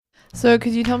So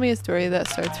could you tell me a story that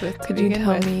starts with Could you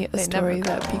tell me a story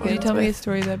that begins with? Could you tell me a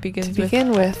story that begins To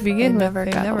begin with, to begin they with, never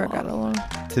they got never along. got along.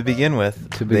 To begin with,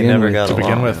 To they begin never with- got to along. To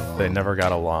begin with, they never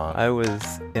got along. I was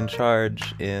in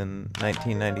charge in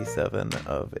 1997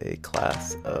 of a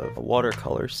class of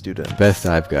watercolor students. The best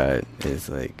I've got is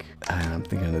like, I'm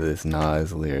thinking of this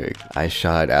Nas lyric. I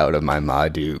shot out of my Ma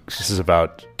Dukes. This is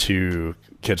about two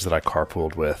kids that I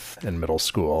carpooled with in middle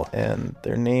school. And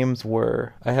their names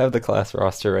were, I have the class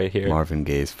roster right here. Marvin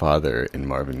Gaye's father and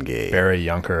Marvin Gaye. Barry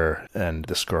Yunker and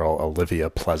this girl,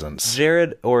 Olivia Pleasance.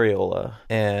 Jared Oriola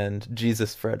and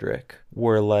Jesus Frederick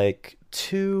were like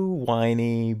two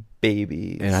whiny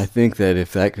babies. And I think that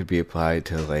if that could be applied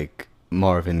to like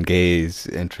Marvin Gaye's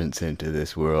entrance into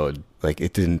this world, like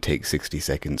it didn't take 60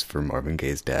 seconds for Marvin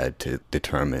Gaye's dad to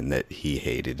determine that he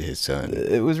hated his son.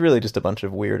 It was really just a bunch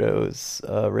of weirdos,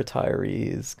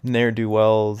 retirees,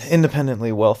 ne'er-do-wells,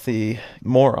 independently wealthy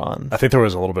morons. I think there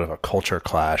was a little bit of a culture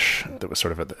clash that was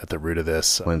sort of at the root of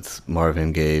this. Once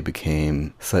Marvin Gaye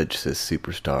became such a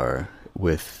superstar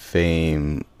with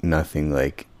fame, nothing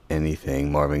like anything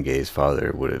Marvin Gaye's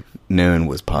father would have known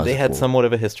was possible. They had somewhat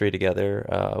of a history together.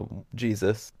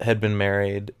 Jesus had been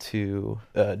married to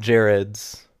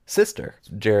Jared's sister.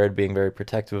 Jared being very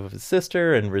protective of his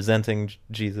sister and resenting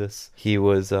Jesus. He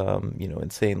was,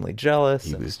 insanely jealous.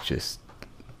 He was just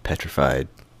petrified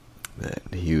that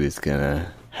he was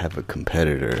gonna have a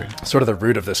competitor. Sort of the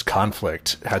root of this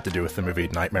conflict had to do with the movie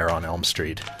Nightmare on Elm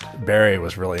Street. Barry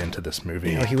was really into this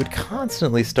movie. He would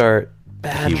constantly start He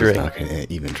was badgering. not gonna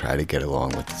even try to get along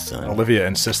with his son. Olivia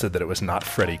insisted that it was not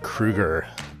Freddy Krueger,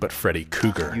 but Freddy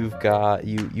Cougar. You've got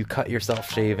you cut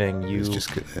yourself shaving. He was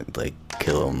just gonna like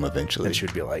kill him eventually. And she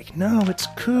would be like, no, it's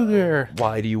Cougar.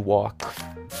 Why do you walk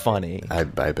funny? I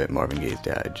bet Marvin Gaye's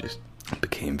dad just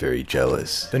became very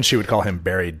jealous. Then she would call him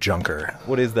Barry Junker.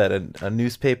 What is that? A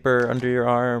newspaper under your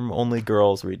arm? Only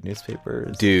girls read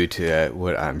newspapers. Due to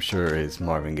what I'm sure is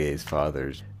Marvin Gaye's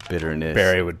father's bitterness.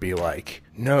 Barry would be like,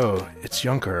 no, it's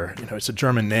Junker. It's a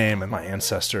German name, and my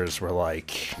ancestors were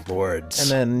like lords.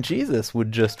 And then Jesus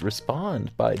would just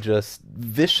respond by just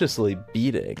viciously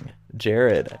beating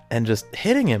Jared and just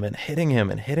hitting him and hitting him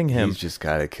and hitting him. He's just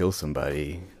gotta kill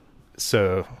somebody.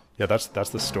 So, yeah, that's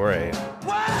the story.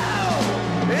 Wow!